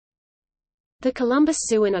The Columbus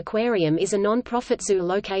Zoo and Aquarium is a non-profit zoo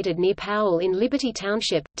located near Powell in Liberty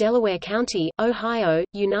Township, Delaware County, Ohio,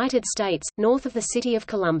 United States, north of the city of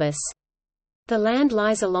Columbus. The land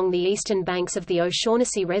lies along the eastern banks of the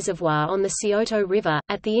O'Shaughnessy Reservoir on the Scioto River,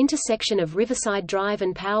 at the intersection of Riverside Drive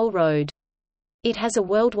and Powell Road. It has a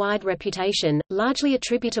worldwide reputation, largely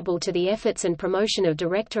attributable to the efforts and promotion of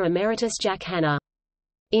Director Emeritus Jack Hanna.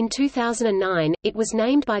 In 2009, it was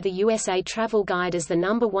named by the USA Travel Guide as the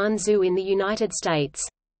 #1 zoo in the United States.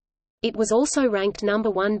 It was also ranked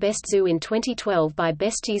 #1 best zoo in 2012 by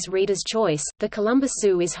Bestie's Reader's Choice. The Columbus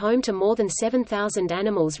Zoo is home to more than 7,000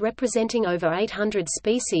 animals representing over 800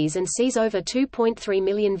 species and sees over 2.3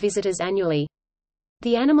 million visitors annually.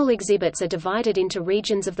 The animal exhibits are divided into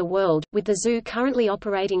regions of the world, with the zoo currently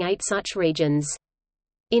operating 8 such regions.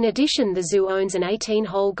 In addition, the zoo owns an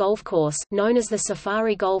 18-hole golf course, known as the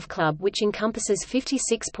Safari Golf Club, which encompasses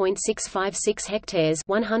 56.656 hectares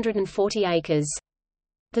 140 acres.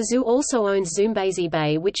 The zoo also owns Zoombezi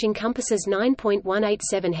Bay, which encompasses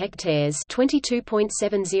 9.187 hectares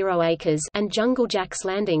 22.70 acres and Jungle Jack's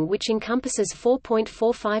Landing, which encompasses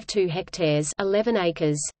 4.452 hectares 11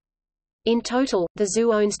 acres. In total, the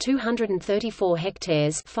zoo owns 234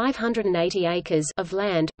 hectares 580 acres of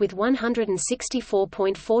land, with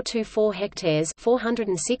 164.424 hectares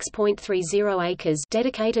 406.30 acres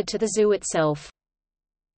dedicated to the zoo itself.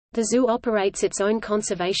 The zoo operates its own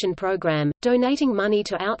conservation program, donating money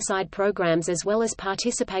to outside programs as well as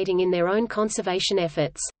participating in their own conservation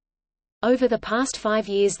efforts. Over the past 5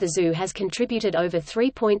 years, the zoo has contributed over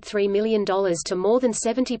 $3.3 million to more than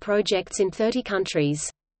 70 projects in 30 countries.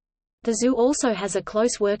 The zoo also has a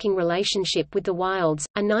close working relationship with the Wilds,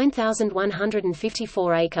 a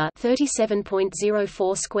 9,154-acre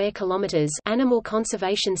 (37.04 square kilometers) animal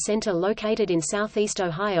conservation center located in southeast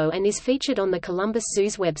Ohio and is featured on the Columbus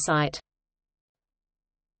Zoo's website.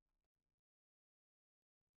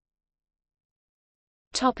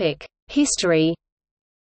 Topic: History.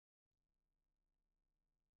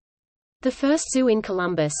 The first zoo in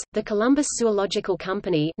Columbus, the Columbus Zoological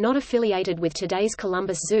Company, not affiliated with today's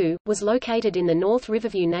Columbus Zoo, was located in the North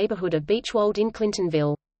Riverview neighborhood of Beechwold in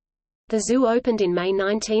Clintonville. The zoo opened in May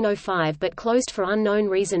 1905 but closed for unknown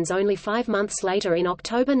reasons only 5 months later in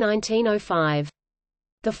October 1905.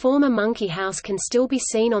 The former Monkey House can still be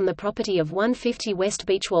seen on the property of 150 West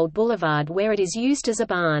Beechwold Boulevard, where it is used as a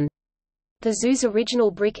barn. The zoo's original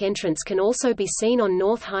brick entrance can also be seen on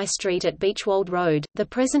North High Street at Beechwold Road. The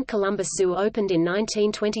present Columbus Zoo opened in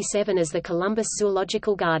 1927 as the Columbus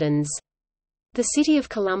Zoological Gardens. The city of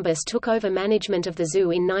Columbus took over management of the zoo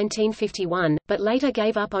in 1951, but later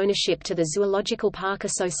gave up ownership to the Zoological Park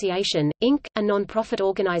Association, Inc., a non-profit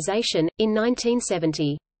organization, in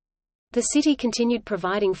 1970. The city continued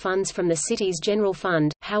providing funds from the city's general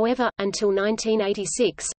fund, however, until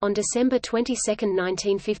 1986. On December 22,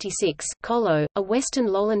 1956, Colo, a western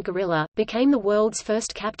lowland gorilla, became the world's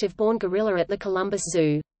first captive-born gorilla at the Columbus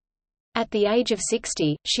Zoo. At the age of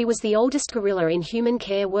 60, she was the oldest gorilla in human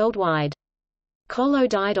care worldwide. Colo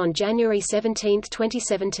died on January 17,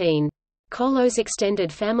 2017. Colo's extended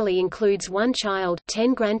family includes 1 child,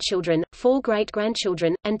 10 grandchildren, 4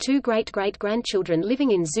 great-grandchildren, and 2 great-great-grandchildren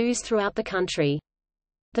living in zoos throughout the country.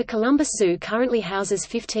 The Columbus Zoo currently houses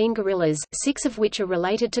 15 gorillas, 6 of which are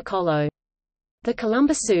related to Colo. The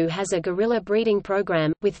Columbus Zoo has a gorilla breeding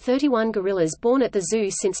program, with 31 gorillas born at the zoo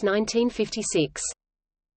since 1956.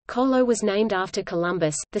 Colo was named after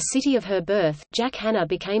Columbus, the city of her birth. Jack Hanna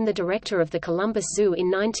became the director of the Columbus Zoo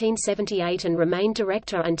in 1978 and remained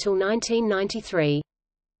director until 1993.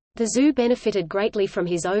 The zoo benefited greatly from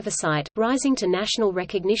his oversight, rising to national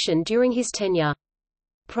recognition during his tenure.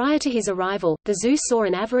 Prior to his arrival, the zoo saw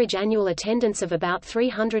an average annual attendance of about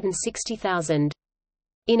 360,000.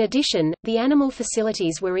 In addition, the animal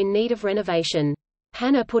facilities were in need of renovation.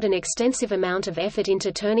 Hanna put an extensive amount of effort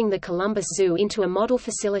into turning the Columbus Zoo into a model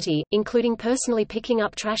facility, including personally picking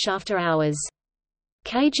up trash after hours.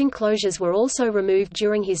 Cage enclosures were also removed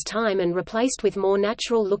during his time and replaced with more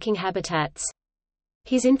natural-looking habitats.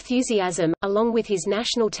 His enthusiasm, along with his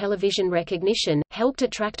national television recognition, helped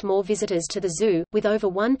attract more visitors to the zoo, with over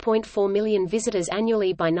 1.4 million visitors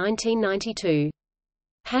annually by 1992.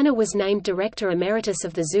 Hanna was named Director Emeritus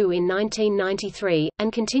of the zoo in 1993,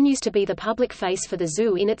 and continues to be the public face for the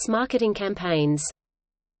zoo in its marketing campaigns.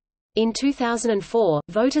 In 2004,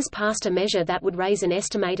 voters passed a measure that would raise an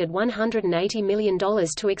estimated $180 million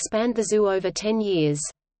to expand the zoo over 10 years.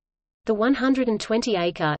 The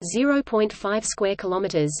 120-acre (0.5 square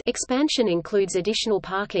kilometers) expansion includes additional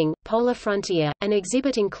parking, polar frontier, an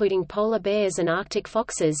exhibit including polar bears and Arctic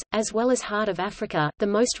foxes, as well as Heart of Africa, the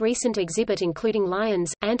most recent exhibit including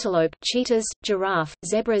lions, antelope, cheetahs, giraffe,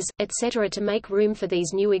 zebras, etc. To make room for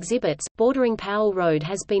these new exhibits, bordering Powell Road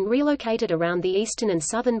has been relocated around the eastern and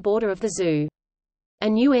southern border of the zoo. A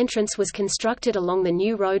new entrance was constructed along the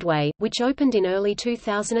new roadway, which opened in early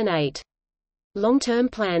 2008. Long-term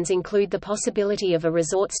plans include the possibility of a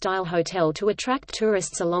resort-style hotel to attract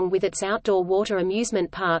tourists along with its outdoor water amusement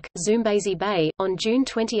park, Zoombezi Bay. On June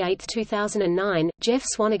 28, 2009, Jeff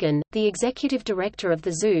Swanigan, the executive director of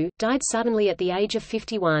the zoo, died suddenly at the age of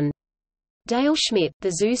 51. Dale Schmidt,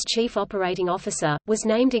 the zoo's chief operating officer, was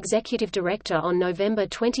named executive director on November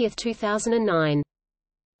 20, 2009.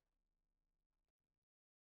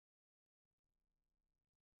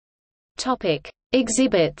 Topic: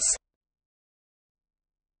 Exhibits.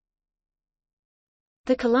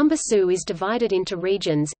 The Columbus Zoo is divided into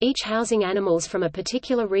regions, each housing animals from a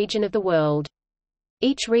particular region of the world.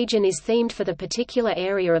 Each region is themed for the particular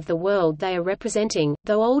area of the world they are representing,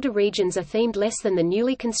 though older regions are themed less than the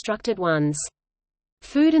newly constructed ones.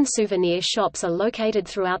 Food and souvenir shops are located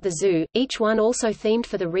throughout the zoo, each one also themed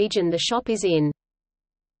for the region the shop is in.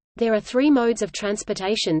 There are 3 modes of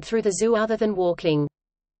transportation through the zoo other than walking.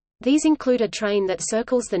 These include a train that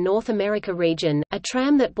circles the North America region, a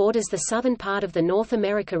tram that borders the southern part of the North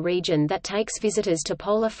America region that takes visitors to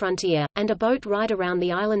polar frontier, and a boat ride around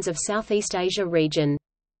the islands of Southeast Asia region.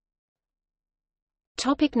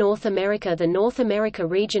 North America. The North America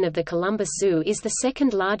region of the Columbus Zoo is the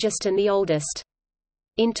second largest and the oldest.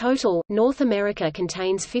 In total, North America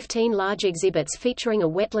contains 15 large exhibits featuring a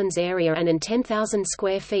wetlands area and an 10,000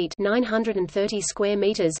 square feet (930 square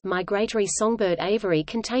meters) migratory songbird aviary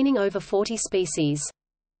containing over 40 species.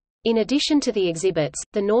 In addition to the exhibits,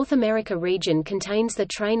 the North America region contains the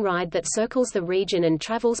train ride that circles the region and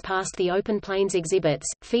travels past the open plains exhibits.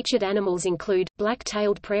 Featured animals include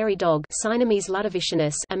black-tailed prairie dog, Siamese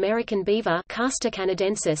Ludovicianus, American beaver, Castor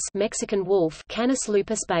canadensis, Mexican wolf, Canis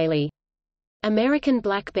lupus bailey. American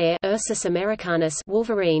black bear, Ursus americanus,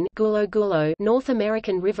 wolverine, gulo gulo, North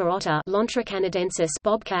American river otter, Lontra canadensis,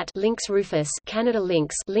 bobcat, Lynx rufus, Canada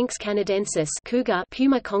lynx, Lynx canadensis, cougar,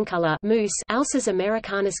 Puma concolor, moose, Alces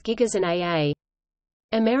americanus gigas and A.A.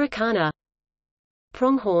 americana,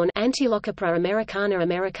 pronghorn, Antilocapra americana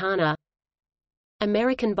americana,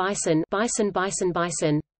 American bison, bison bison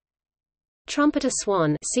bison, trumpeter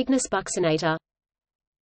swan, Cygnus buccinator,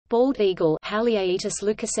 bald eagle, Haliaeetus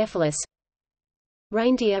leucocephalus,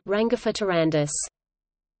 reindeer, Rangifer tarandus.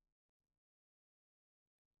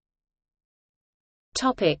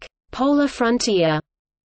 Topic: Polar frontier.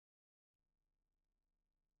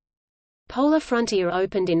 Polar Frontier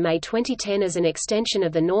opened in May 2010 as an extension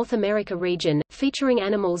of the North America region, featuring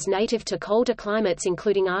animals native to colder climates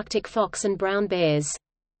including Arctic fox and brown bears.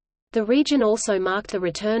 The region also marked the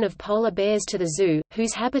return of polar bears to the zoo,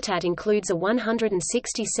 whose habitat includes a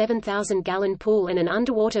 167,000-gallon pool and an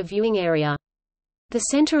underwater viewing area. The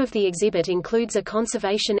center of the exhibit includes a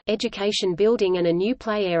conservation, education building and a new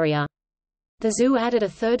play area. The zoo added a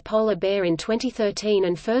third polar bear in 2013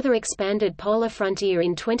 and further expanded Polar Frontier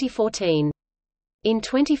in 2014. In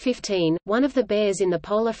 2015, one of the bears in the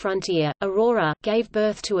Polar Frontier, Aurora, gave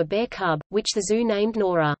birth to a bear cub, which the zoo named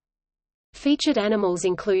Nora. Featured animals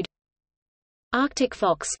include Arctic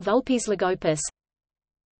fox, Vulpes lagopus,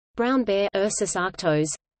 brown bear, Ursus arctos,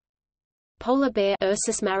 polar bear,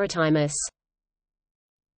 Ursus maritimus.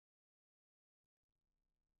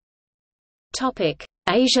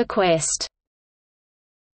 Asia Quest.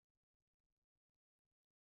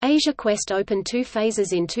 Asia Quest opened 2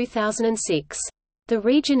 phases in 2006. The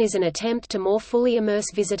region is an attempt to more fully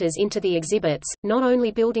immerse visitors into the exhibits, not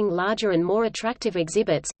only building larger and more attractive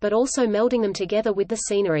exhibits, but also melding them together with the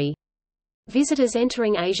scenery. Visitors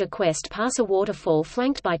entering Asia Quest pass a waterfall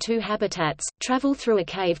flanked by 2 habitats, travel through a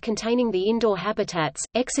cave containing the indoor habitats,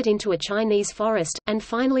 exit into a Chinese forest, and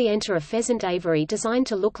finally enter a pheasant aviary designed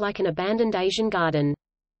to look like an abandoned Asian garden.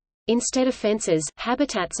 Instead of fences,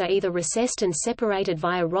 habitats are either recessed and separated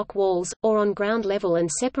via rock walls, or on ground level and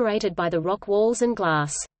separated by the rock walls and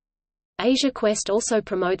glass. Asia Quest also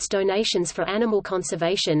promotes donations for animal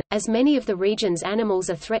conservation, as many of the region's animals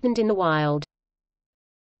are threatened in the wild.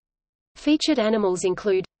 Featured animals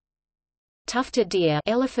include tufted deer,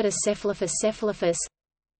 Elephas cephalophus cephalophus,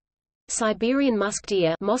 Siberian musk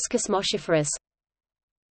deer, Moschus moschifrus,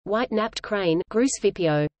 white-napped crane, Grus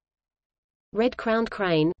vipio, red-crowned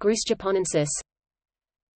crane, Grus japonensis,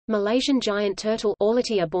 Malaysian giant turtle,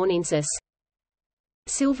 Orlitia bornensis,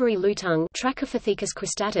 silvery lutung, Trachypithecus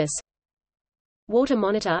cristatus, Water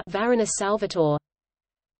monitor Varanus salvator.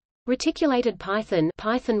 Reticulated python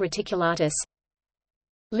Python reticulatus.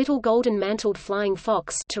 Little golden-mantled flying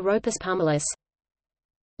fox Pteropus pumilus.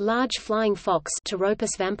 Large flying fox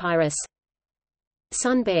Pteropus vampirus.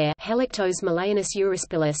 Sun bear Helictos malayanus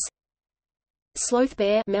eurispilus. Sloth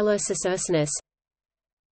bear Melursus ursinus.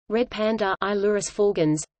 Red panda Ilurus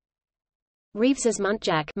fulgens. Reeves's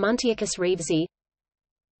muntjac Muntiacus reevesi.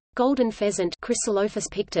 Golden pheasant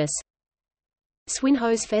Chrysolophus pictus.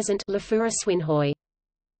 Swinhoe's pheasant Lephura swinhoe.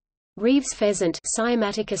 Reeves pheasant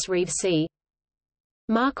Cymaticus reevesi.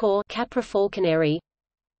 Markhor Capra falconeri.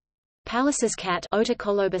 Pallas's cat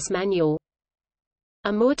Otocolobus manual.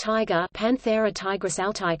 Amur tiger Panthera tigris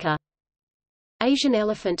altica. Asian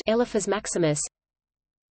elephant Elephas maximus.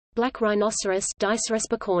 Black rhinoceros Dicerus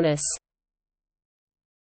bicornus.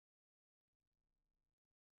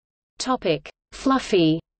 Topic: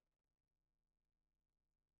 Fluffy.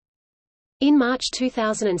 In March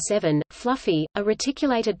 2007, Fluffy, a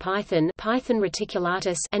reticulated python Python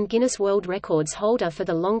reticulatus and Guinness World Records holder for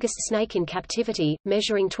the longest snake in captivity,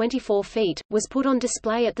 measuring 24 feet, was put on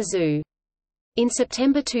display at the zoo. In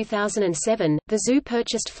September 2007, the zoo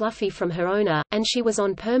purchased Fluffy from her owner, and she was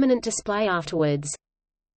on permanent display afterwards.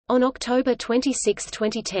 On October 26,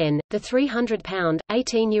 2010, the 300-pound,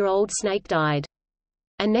 18-year-old snake died.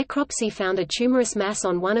 A necropsy found a tumorous mass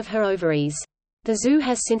on one of her ovaries. The zoo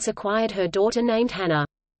has since acquired her daughter named Hannah.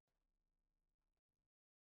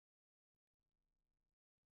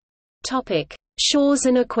 Topic: Shores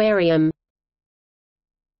and Aquarium.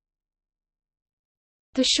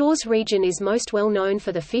 The Shores region is most well known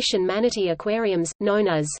for the fish and manatee aquariums, known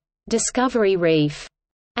as Discovery Reef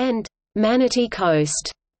and Manatee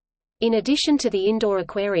Coast. In addition to the indoor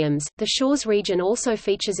aquariums, the Shores region also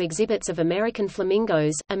features exhibits of American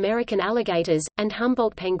flamingos, American alligators, and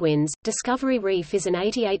Humboldt penguins. Discovery Reef is an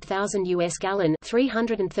 88,000 US gallon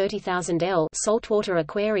 (330,000 L) saltwater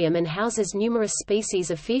aquarium and houses numerous species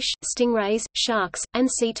of fish, stingrays, sharks, and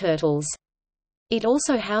sea turtles. It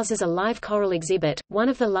also houses a live coral exhibit, one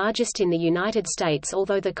of the largest in the United States,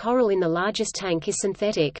 although the coral in the largest tank is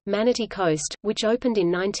synthetic. Manatee Coast, which opened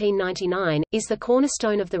in 1999, is the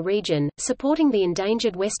cornerstone of the region, supporting the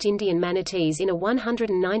endangered West Indian manatees in a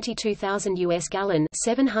 192,000 US gallon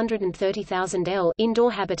 (730,000 L)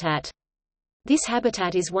 indoor habitat. This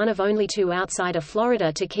habitat is one of only two outside of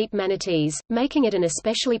Florida to keep manatees, making it an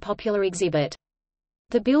especially popular exhibit.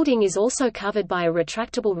 The building is also covered by a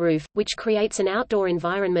retractable roof, which creates an outdoor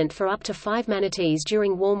environment for up to 5 manatees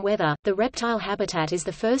during warm weather. The reptile habitat is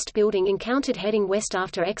the first building encountered heading west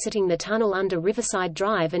after exiting the tunnel under Riverside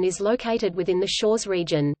Drive and is located within the Shores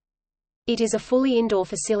region. It is a fully indoor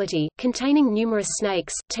facility, containing numerous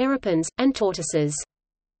snakes, terrapins, and tortoises.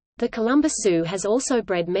 The Columbus Zoo has also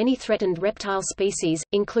bred many threatened reptile species,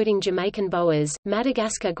 including Jamaican boas,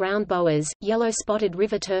 Madagascar ground boas, yellow-spotted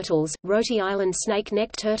river turtles, Rhode Island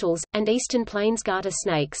snake-necked turtles, and eastern plains garter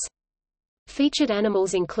snakes. Featured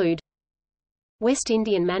animals include West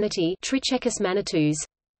Indian manatee Trichechus manitus,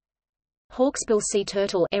 hawksbill sea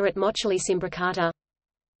turtle Eretmochilus imbricata,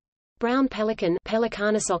 brown pelican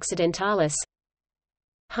Pelicanus occidentalis,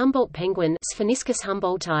 Humboldt penguin Spheniscus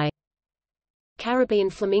humboldti, Caribbean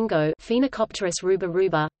flamingo Phenacopterus ruba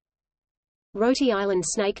ruba, Rhode Island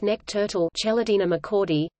snake-necked turtle Chelidina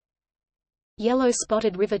mccordy,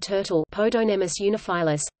 yellow-spotted river turtle Podonemus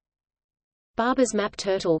unifilis, Barber's map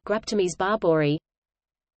turtle Graptomys barbori,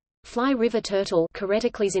 fly river turtle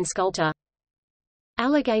Careticles insculta,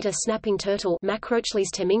 alligator snapping turtle Macrochles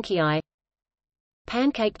teminkii,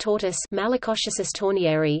 pancake tortoise Malacochus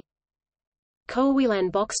tournieri,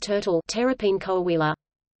 Coahuilan box turtle Terrapene coahuila,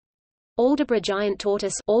 Aldabra giant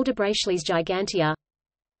tortoise Aldabrachles gigantea,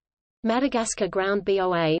 Madagascar ground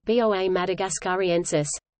boa Boa madagascariensis,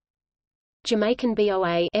 Jamaican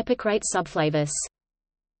boa Epicrate subflavus,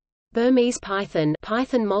 Burmese python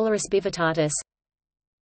Python molurus bivitatus,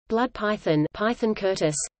 blood python Python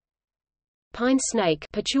curtis, pine snake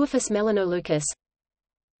Pituophis melanoleucus,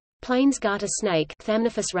 plains garter snake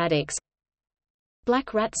Thamnophis radix,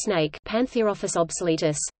 black rat snake Pantherophis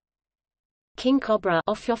obsoletus, king cobra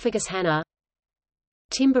Ophiophagus hanna,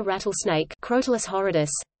 timber rattlesnake Crotalus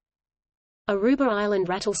horridus, Aruba Island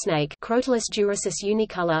rattlesnake Crotalus jurasus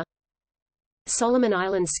unicolor, Solomon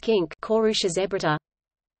Island skink Corusca zebrata,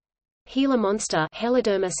 Gila monster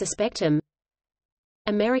Heloderma suspectum,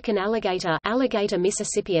 American alligator Alligator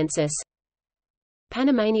mississippiensis,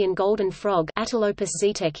 Panamanian golden frog Atelopus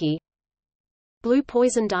zeteki, blue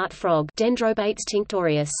poison dart frog Dendrobates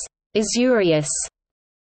tinctorius Azureus,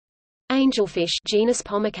 angelfish genus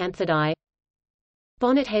Pomacanthidae,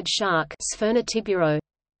 bonnethead shark Spherna tiburo,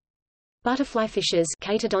 butterflyfishes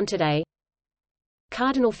Catodontidae,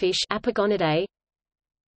 cardinalfish Apogonidae,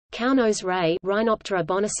 cownose ray Rhinoptera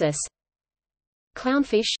bonosus,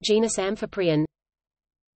 clownfish genus Amphiprion,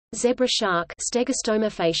 zebra shark Stegostoma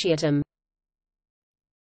fasciatum.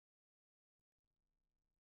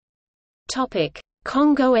 Topic: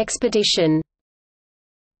 Congo Expedition.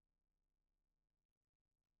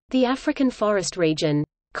 The African Forest Region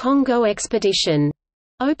Congo Expedition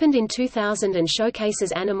opened in 2000 and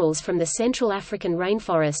showcases animals from the Central African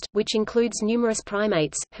rainforest, which includes numerous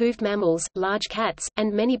primates, hoofed mammals, large cats,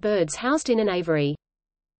 and many birds housed in an aviary.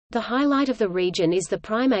 The highlight of the region is the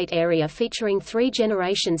primate area featuring 3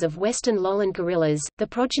 generations of western lowland gorillas, the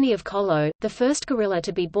progeny of Kolo, the first gorilla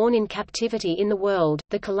to be born in captivity in the world.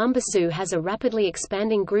 The Columbus Zoo has a rapidly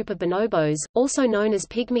expanding group of bonobos, also known as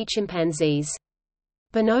pygmy chimpanzees.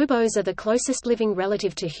 Bonobos are the closest living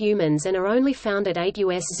relative to humans and are only found at 8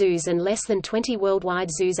 U.S. zoos and less than 20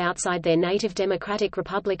 worldwide zoos outside their native Democratic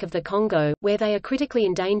Republic of the Congo, where they are critically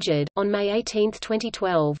endangered. On May 18,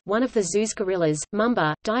 2012, one of the zoo's gorillas,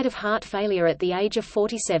 Mumba, died of heart failure at the age of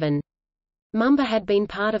 47. Mumba had been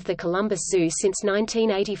part of the Columbus Zoo since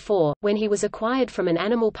 1984, when he was acquired from an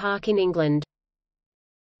animal park in England.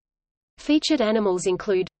 Featured animals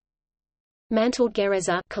include mantled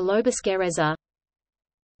gereza, Colobus gereza,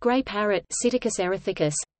 gray parrot, Psittacus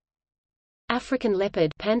erithicus, African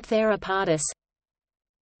leopard, Panthera pardus,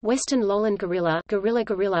 western lowland gorilla,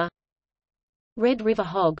 gorilla, red river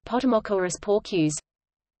hog, Potamochoerus porcus,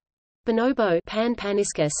 bonobo, Pan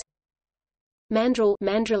paniscus, mandrill,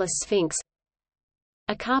 Mandrillus sphinx,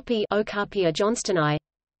 okapi, Okapia johnstoni,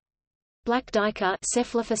 black duiker,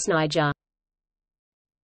 Cephalophus niger.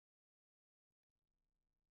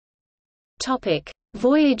 Topic: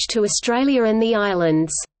 Voyage to Australia and the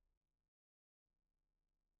Islands.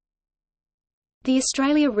 The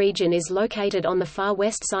Australia region is located on the far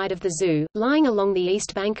west side of the zoo, lying along the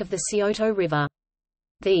east bank of the Scioto River.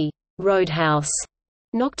 The Roadhouse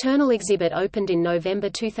nocturnal exhibit opened in November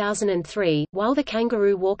 2003, while the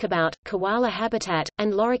Kangaroo Walkabout, Koala Habitat,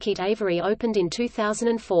 and Lorikeet Aviary opened in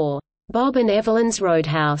 2004. Bob and Evelyn's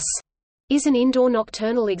Roadhouse is an indoor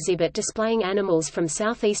nocturnal exhibit displaying animals from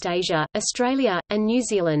Southeast Asia, Australia, and New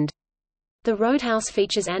Zealand. The Roadhouse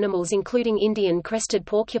features animals including Indian crested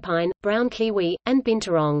porcupine, brown kiwi, and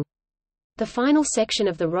binturong. The final section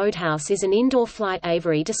of the Roadhouse is an indoor flight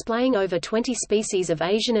aviary displaying over 20 species of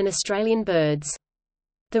Asian and Australian birds.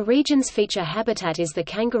 The region's feature habitat is the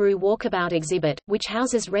Kangaroo Walkabout exhibit, which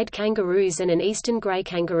houses red kangaroos and an eastern grey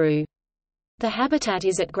kangaroo. The habitat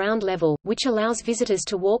is at ground level, which allows visitors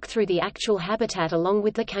to walk through the actual habitat along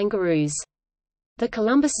with the kangaroos. The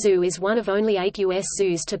Columbus Zoo is one of only 8 U.S.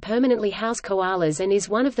 zoos to permanently house koalas and is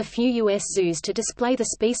one of the few U.S. zoos to display the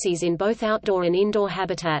species in both outdoor and indoor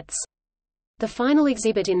habitats. The final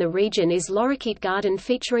exhibit in the region is Lorikeet Garden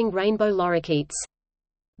featuring rainbow lorikeets.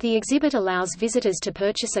 The exhibit allows visitors to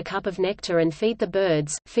purchase a cup of nectar and feed the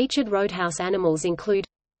birds. Featured Roadhouse animals include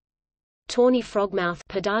tawny frogmouth,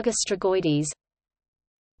 Podagus strigoides,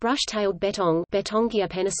 brush-tailed betong, Betongia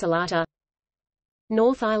penicillata,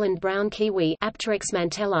 North Island brown kiwi, Apteryx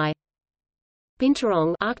mantelli,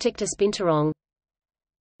 binturong, Arctictus binturong,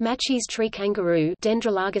 Matschie's tree kangaroo,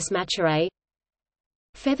 Dendrolagus macherae,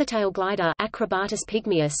 feathertail glider, Acrobatus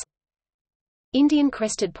pygmaeus, Indian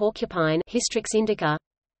crested porcupine, Hystrix indica,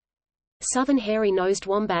 southern hairy-nosed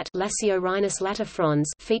wombat, Lasiorhinus latifrons.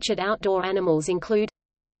 Featured outdoor animals include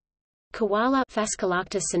koala,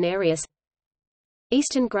 Phascolactus cinereus,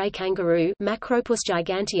 eastern grey kangaroo, Macropus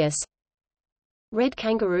giganteus, red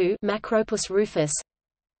kangaroo, Macropus rufus,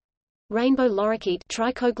 rainbow lorikeet,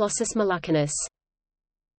 Trichoglossus molluccinus.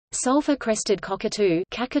 Sulphur-crested cockatoo,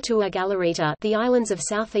 Cacatuea gallerita. The islands of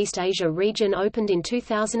Southeast Asia region opened in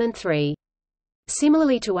 2003.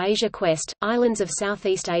 Similarly to Asia Quest, Islands of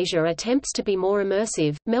Southeast Asia attempts to be more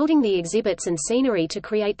immersive, melding the exhibits and scenery to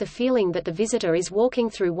create the feeling that the visitor is walking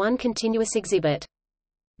through one continuous exhibit.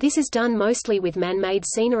 This is done mostly with man-made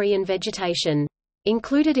scenery and vegetation.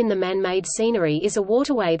 Included in the man-made scenery is a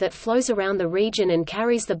waterway that flows around the region and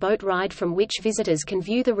carries the boat ride from which visitors can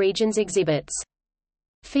view the region's exhibits.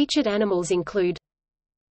 Featured animals include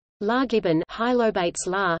La gibbon, Hylobates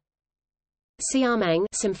la, siamang,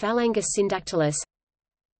 Symphalangus syndactylus,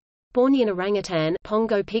 Bornean orangutan,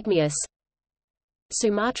 Pongo pygmaeus,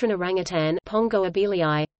 Sumatran orangutan, Pongo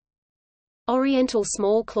abelii, Oriental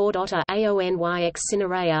small-clawed otter, Aonyx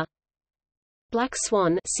cinerea, black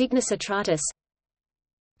swan, Cygnus atratus,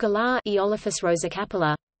 galah, Eolophus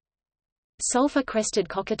rosacapilla, sulphur-crested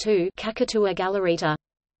cockatoo, Cacatuea gallerita,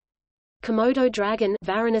 Komodo dragon,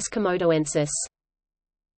 Varanus komodoensis.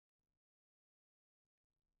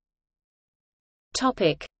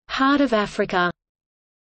 Topic: Heart of Africa.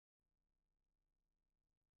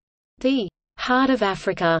 The Heart of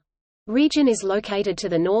Africa region is located to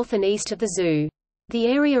the north and east of the zoo. The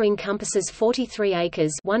area encompasses 43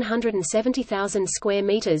 acres (170,000 square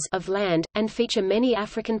meters) of land, and feature many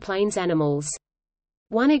African plains animals.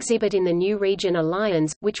 One exhibit in the new region are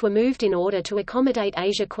lions, which were moved in order to accommodate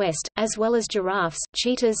Asia Quest, as well as giraffes,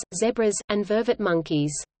 cheetahs, zebras, and vervet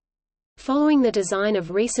monkeys. Following the design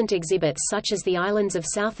of recent exhibits such as the islands of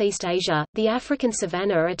Southeast Asia, the African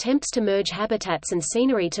savanna attempts to merge habitats and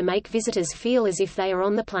scenery to make visitors feel as if they are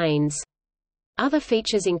on the plains. Other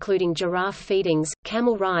features including giraffe feedings,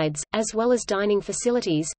 camel rides, as well as dining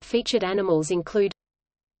facilities. Featured animals include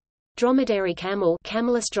dromedary camel,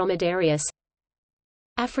 Camelus dromedarius,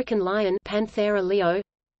 African lion, Panthera leo,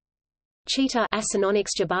 cheetah, Acinonyx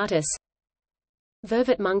jubatus,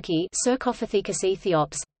 vervet monkey, Cercopithecus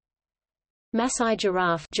aethiops, Maasai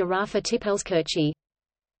giraffe, Giraffa tipelskirchi,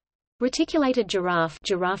 reticulated giraffe,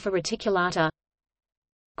 Giraffa reticulata,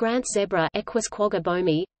 Grant zebra, Equus quagga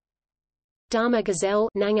bomi, Dama gazelle,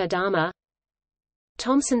 Nanga dama,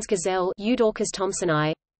 Thomson's gazelle, Eudorcus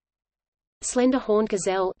thomsoni, slender-horned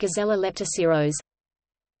gazelle, Gazella leptociros,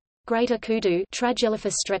 greater kudu,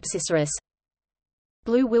 Tragelaphus strepsiceros,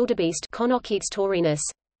 blue wildebeest, Conochetes taurinus,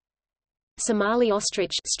 Somali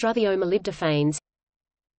ostrich, Struthio molybdophanes,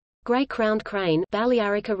 gray-crowned crane,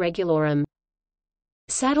 Balearica regularum,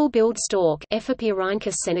 saddle-billed stork,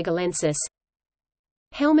 Ephipyorhynchus senegalensis,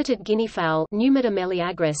 helmeted guineafowl, Numida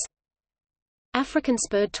meleagris, African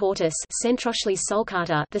spurred tortoise, Centrochles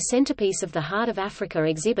sulcata. The centerpiece of the Heart of Africa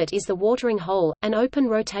exhibit is the watering hole, an open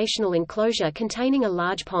rotational enclosure containing a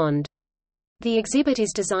large pond. The exhibit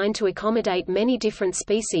is designed to accommodate many different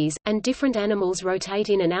species, and different animals rotate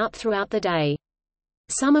in and out throughout the day.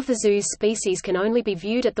 Some of the zoo's species can only be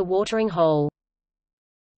viewed at the watering hole.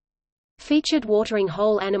 Featured watering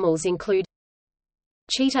hole animals include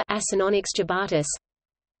cheetah, Acinonyx jubatus,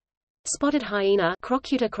 spotted hyena,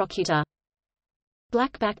 Crocuta crocuta,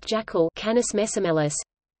 black-backed jackal, Canis mesomelus,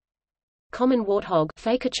 common warthog,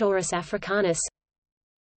 Phacochorus africanus,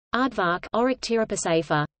 aardvark, Oryctyrapus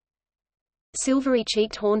afer,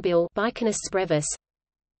 silvery-cheeked hornbill, Biconus sprevis,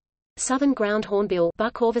 southern ground hornbill,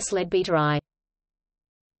 Buckorvis leadbeateri.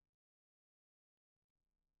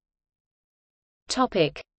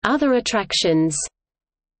 Topic: Other attractions.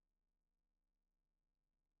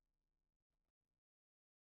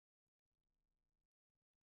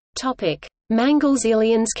 Topic: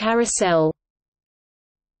 Mangels-Illions Carousel.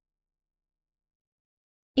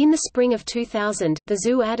 In the spring of 2000, the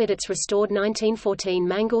zoo added its restored 1914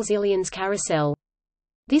 Mangels-Illions Carousel.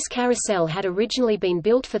 This carousel had originally been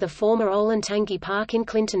built for the former Olentangy Park in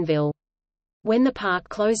Clintonville. When the park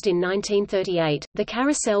closed in 1938, the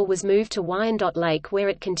carousel was moved to Wyandotte Lake, where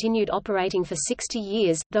it continued operating for 60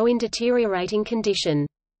 years, though in deteriorating condition.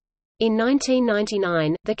 In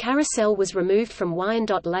 1999, the carousel was removed from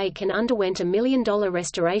Wyandotte Lake and underwent a $1 million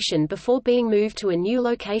restoration before being moved to a new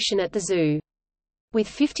location at the zoo. With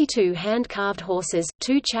 52 hand-carved horses,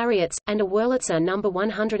 2 chariots, and a Wurlitzer No.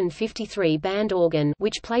 153 band organ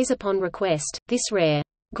which plays upon request, this rare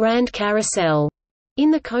Grand Carousel in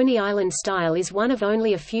the Coney Island style is one of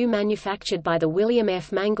only a few manufactured by the William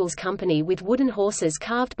F. Mangels Company with wooden horses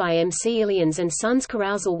carved by M.C. Illions and Sons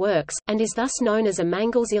Carousel Works, and is thus known as a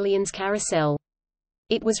Mangels-Illions Carousel.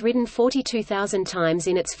 It was ridden 42,000 times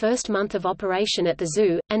in its first month of operation at the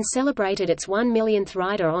zoo, and celebrated its 1 millionth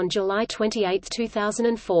rider on July 28,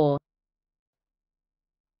 2004.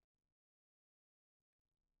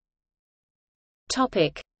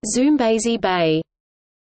 Zoombezi Bay.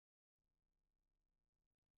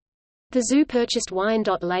 The zoo purchased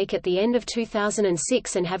Wyandotte Lake at the end of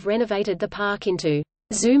 2006 and have renovated the park into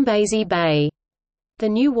Zoombezi Bay. The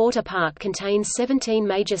new water park contains 17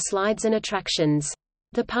 major slides and attractions.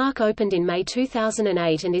 The park opened in May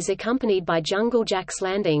 2008 and is accompanied by Jungle Jack's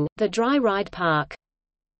Landing, the dry ride park.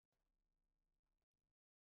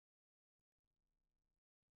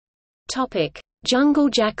 Jungle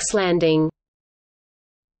Jack's Landing.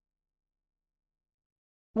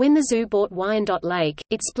 When the zoo bought Wyandotte Lake,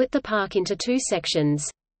 it split the park into 2 sections.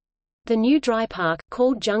 The new dry park,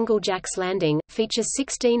 called Jungle Jack's Landing, features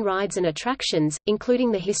 16 rides and attractions, including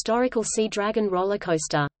the historical Sea Dragon roller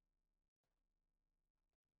coaster.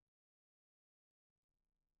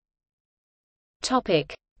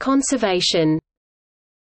 Conservation.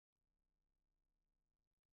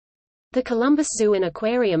 The Columbus Zoo and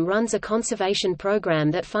Aquarium runs a conservation program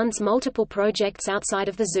that funds multiple projects outside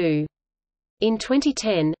of the zoo. In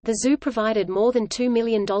 2010, the zoo provided more than $2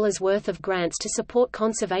 million worth of grants to support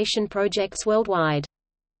conservation projects worldwide.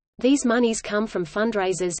 These monies come from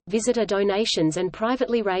fundraisers, visitor donations and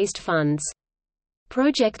privately raised funds.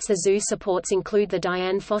 Projects the zoo supports include the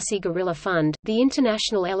Dian Fossey Gorilla Fund, the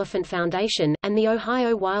International Elephant Foundation, and the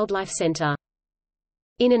Ohio Wildlife Center.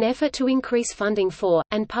 In an effort to increase funding for,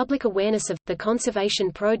 and public awareness of, the conservation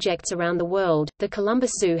projects around the world, the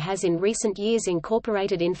Columbus Zoo has in recent years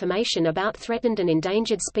incorporated information about threatened and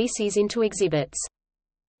endangered species into exhibits.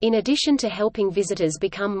 In addition to helping visitors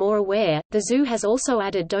become more aware, the zoo has also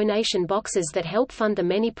added donation boxes that help fund the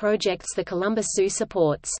many projects the Columbus Zoo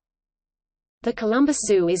supports. The Columbus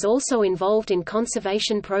Zoo is also involved in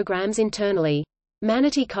conservation programs internally.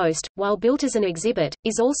 Manatee Coast, while built as an exhibit,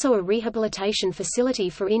 is also a rehabilitation facility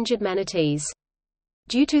for injured manatees.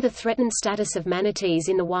 Due to the threatened status of manatees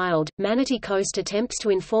in the wild, Manatee Coast attempts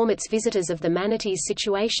to inform its visitors of the manatees'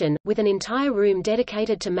 situation, with an entire room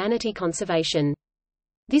dedicated to manatee conservation.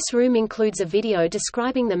 This room includes a video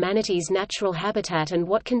describing the manatees' natural habitat and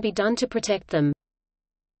what can be done to protect them.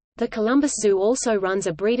 The Columbus Zoo also runs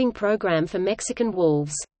a breeding program for Mexican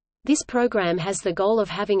wolves. This program has the goal of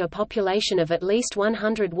having a population of at least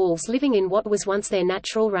 100 wolves living in what was once their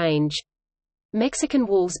natural range. Mexican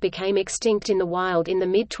wolves became extinct in the wild in the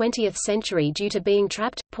mid-20th century due to being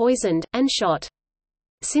trapped, poisoned, and shot.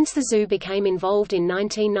 Since the zoo became involved in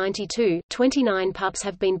 1992, 29 pups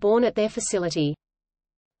have been born at their facility.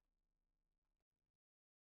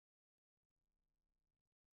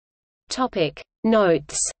 Topic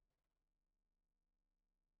Notes.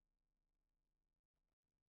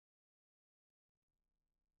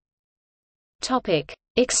 Topic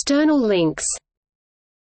External links.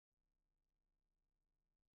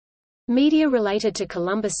 Media related to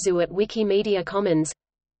Columbus Zoo at Wikimedia Commons.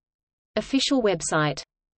 Official website.